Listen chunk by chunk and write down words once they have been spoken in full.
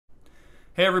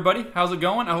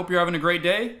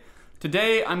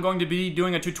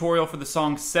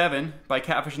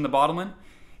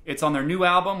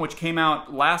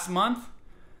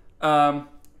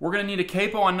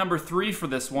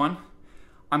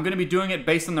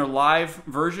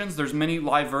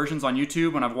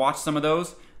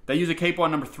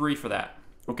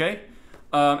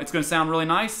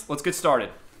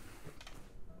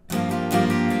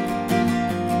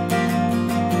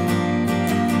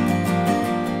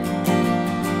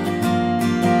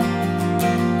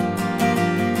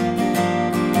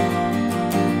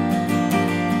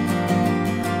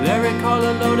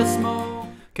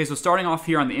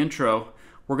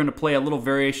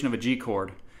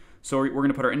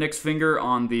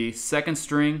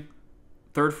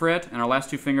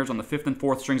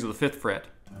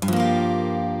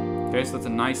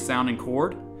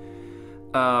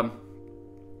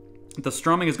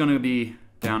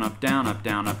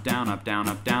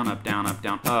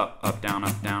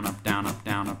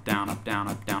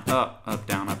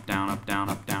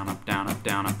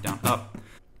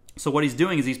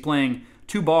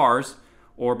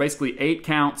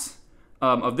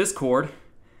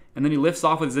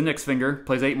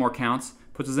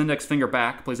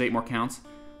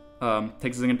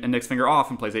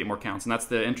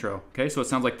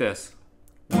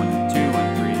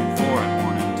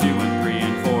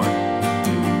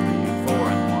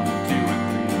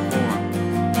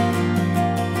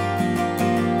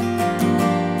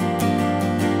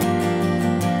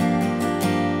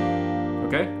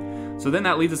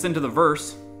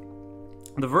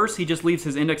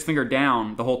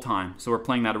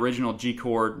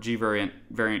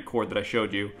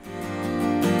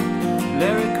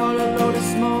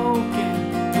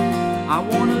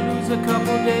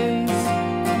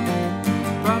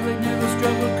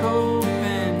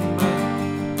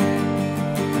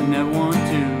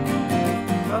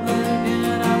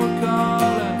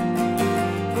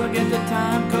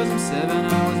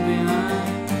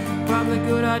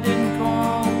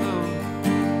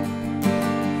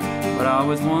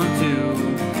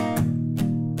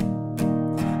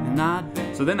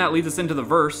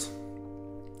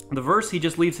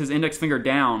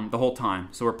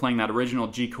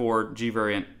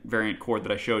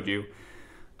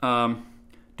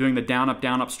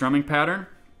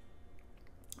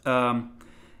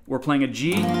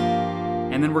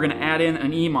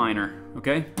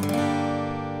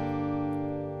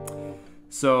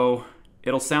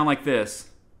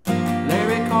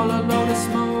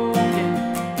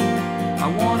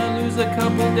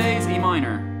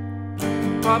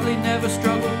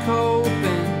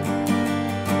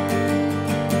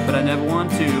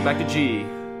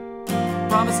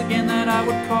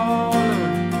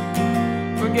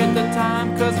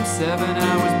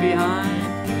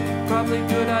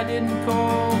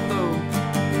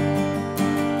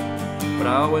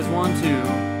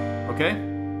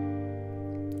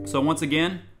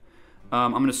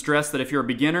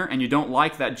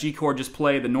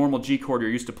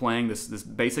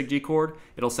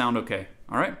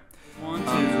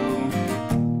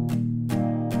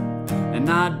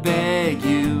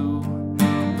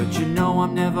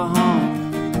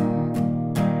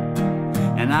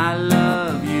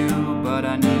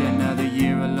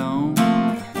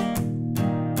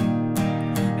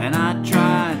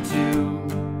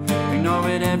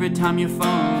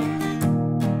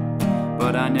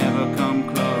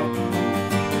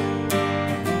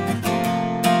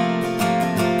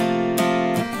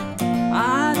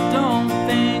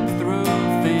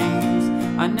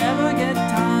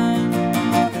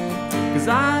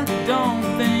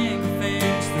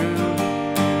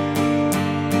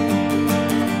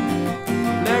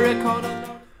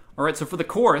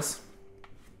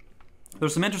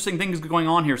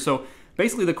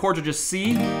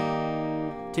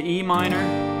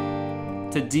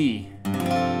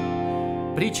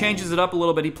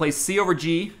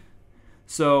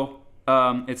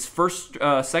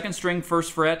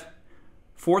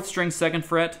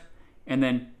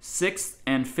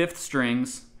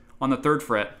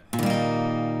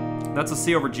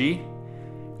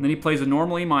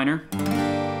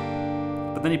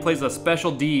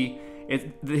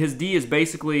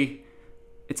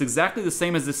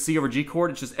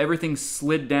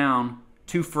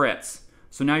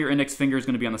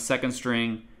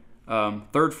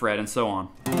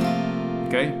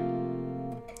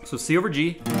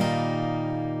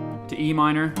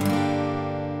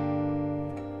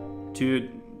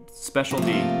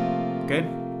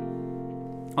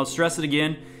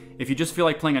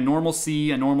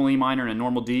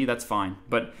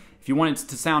If you want it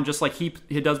to sound just like he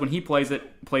does when he plays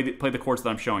it, play the chords that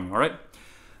I'm showing you, all right?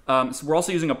 So we're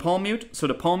also using a palm mute. So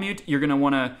to palm mute, you're going to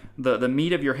want to, the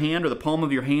meat of your hand or the palm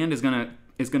of your hand is going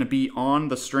to be on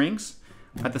the strings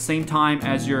at the same time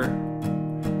as your,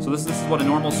 so this is what a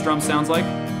normal strum sounds like,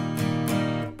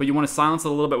 but you want to silence it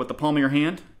a little bit with the palm of your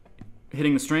hand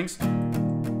hitting the strings.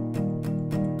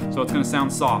 So it's going to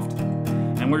sound soft.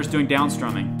 And we're just doing down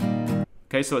strumming.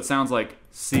 Okay, so it sounds like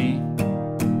C, E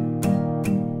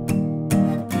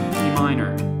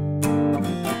minor,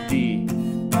 D,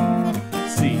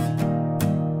 C,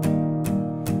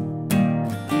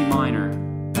 E minor,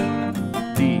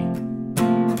 D,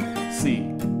 C,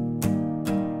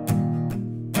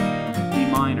 E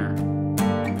minor,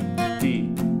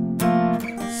 D,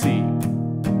 C.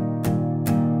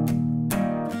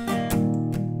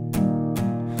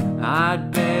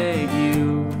 I'd beg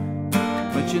you,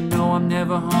 but you know I'm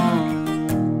never home.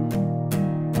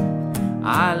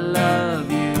 I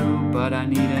love you, but I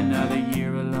need another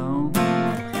year alone.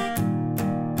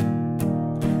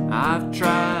 I've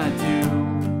tried to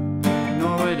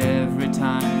ignore it every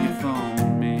time you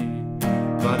phone me,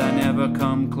 but I never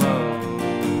come close.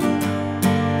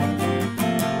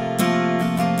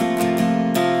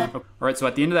 Alright, so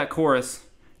at the end of that chorus,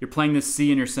 you're playing this C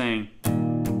and you're saying,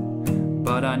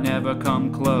 but I never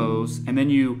come close. And then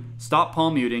you stop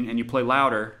palm muting and you play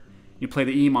louder. You play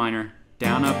the E minor,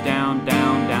 down, up, down,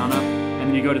 down, down, up. And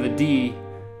then you go to the D,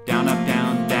 down, up,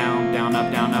 down, down, down,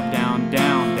 up, down, up, down,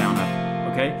 down, down,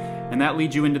 up. Okay? And that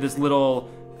leads you into this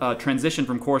little transition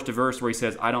from chorus to verse where he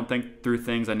says, I don't think through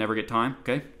things, I never get time.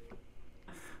 Okay?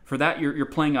 For that, you're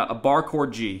playing a bar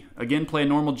chord G. Again, play a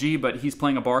normal G, but he's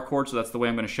playing a bar chord, so that's the way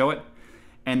I'm going to show it.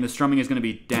 And the strumming is going to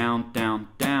be down, down,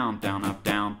 down, down, up,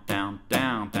 down, down,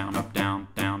 down, down, up, down,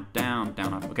 down, down,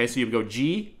 down, up. Okay, so you go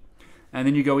G, and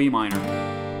then you go E minor.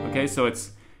 Okay, so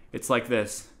it's like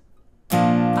this.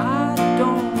 I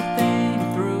don't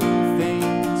think through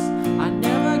things, I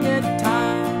never get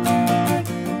time.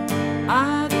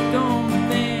 I don't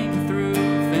think through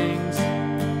things.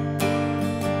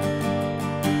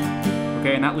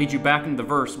 Okay, and that leads you back into the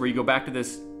verse where you go back to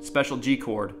this special G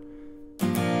chord.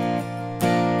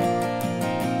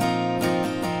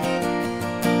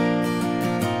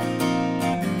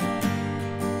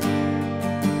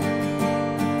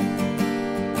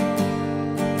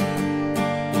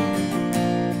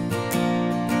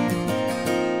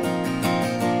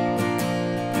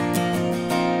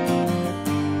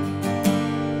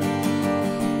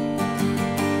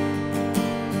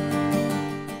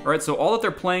 Alright, so all that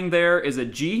they're playing there is a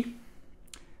G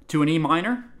to an E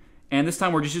minor, and this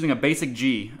time we're just using a basic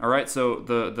G. Alright, so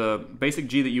the basic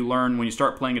G that you learn when you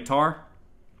start playing guitar.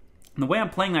 And the way I'm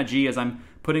playing that G is I'm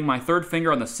putting my third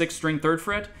finger on the 6th string 3rd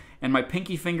fret and my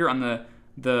pinky finger on the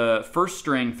 1st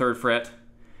string 3rd fret,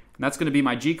 and that's going to be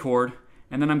my G chord,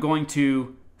 and then I'm going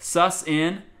to sus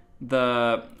in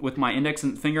with my index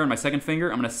finger and my 2nd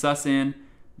finger, I'm going to sus in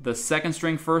the 2nd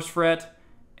string 1st fret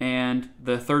and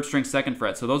the 3rd string 2nd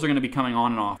fret. So those are going to be coming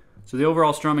on and off. So the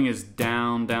overall strumming is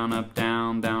down, down, up,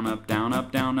 down, down, up, down,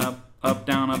 up, down, up, up,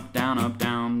 down, up, down, up,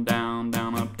 down, down,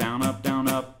 down, up, down, up, down,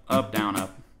 up, down,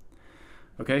 up.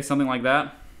 Okay, something like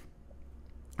that.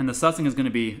 And the sussing is going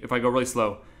to be, if I go really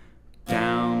slow,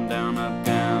 down, down, up,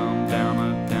 down, down,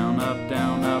 up, down, up,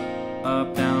 down, up,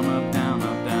 up, down, up, down,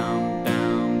 up, down,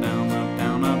 down, down, up,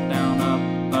 down, up, down,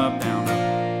 up, down,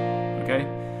 up. Okay?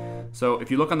 So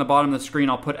if you look on the bottom of the screen,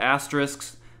 I'll put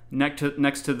asterisks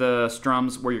next to the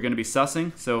strums where you're going to be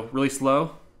sussing. So really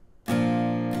slow. Then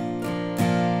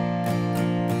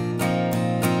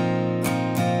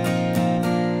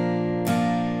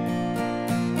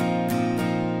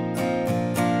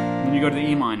you go to the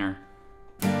E minor.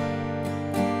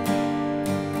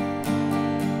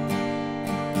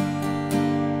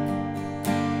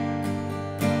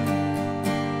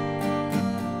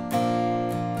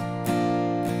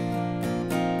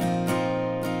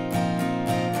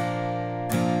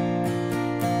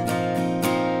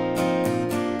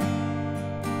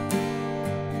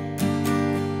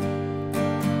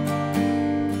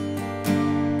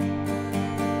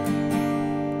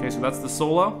 So that's the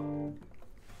solo.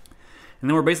 And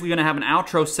then we're basically going to have an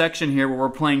outro section here where we're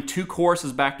playing 2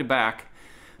 choruses back to back.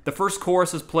 The first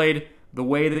chorus is played the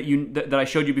way that I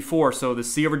showed you before. So the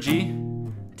C over G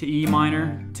to E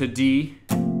minor to D.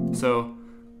 So,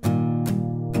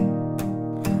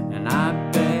 and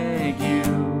I beg you,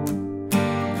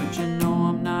 but you know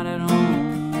I'm not at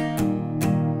home.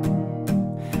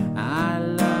 I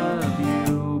love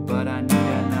you, but I need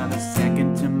another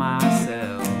second to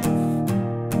myself.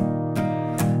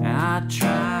 I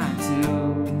try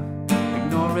to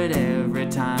ignore it every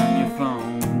time you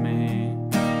phone me,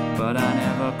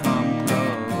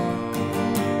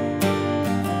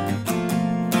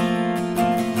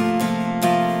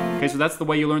 Okay, so that's the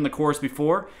way you learned the chorus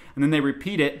before, and then they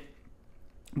repeat it,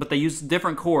 but they use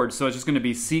different chords. So it's just going to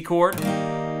be C chord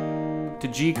to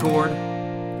G chord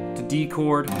to D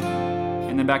chord,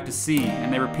 and then back to C,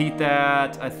 and they repeat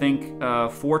that I think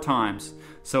 4 times.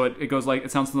 So it goes like,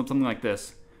 it sounds something like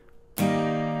this. And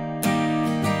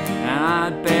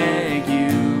I'd beg you,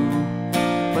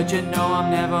 but you know I'm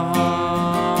never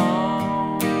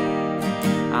home.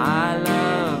 I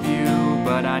love you,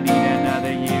 but I need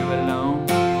another year alone.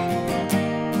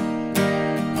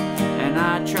 And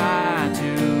I try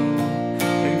to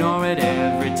ignore it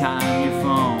every time you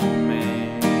phone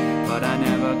me, but I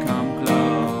never come close.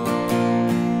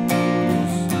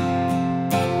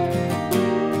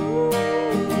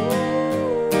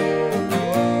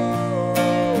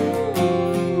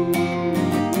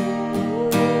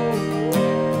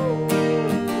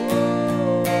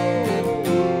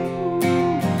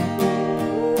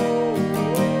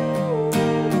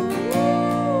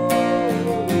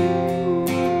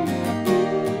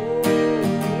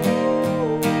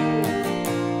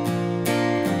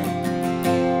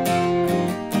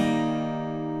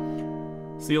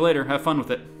 See you later. Have fun with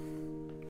it.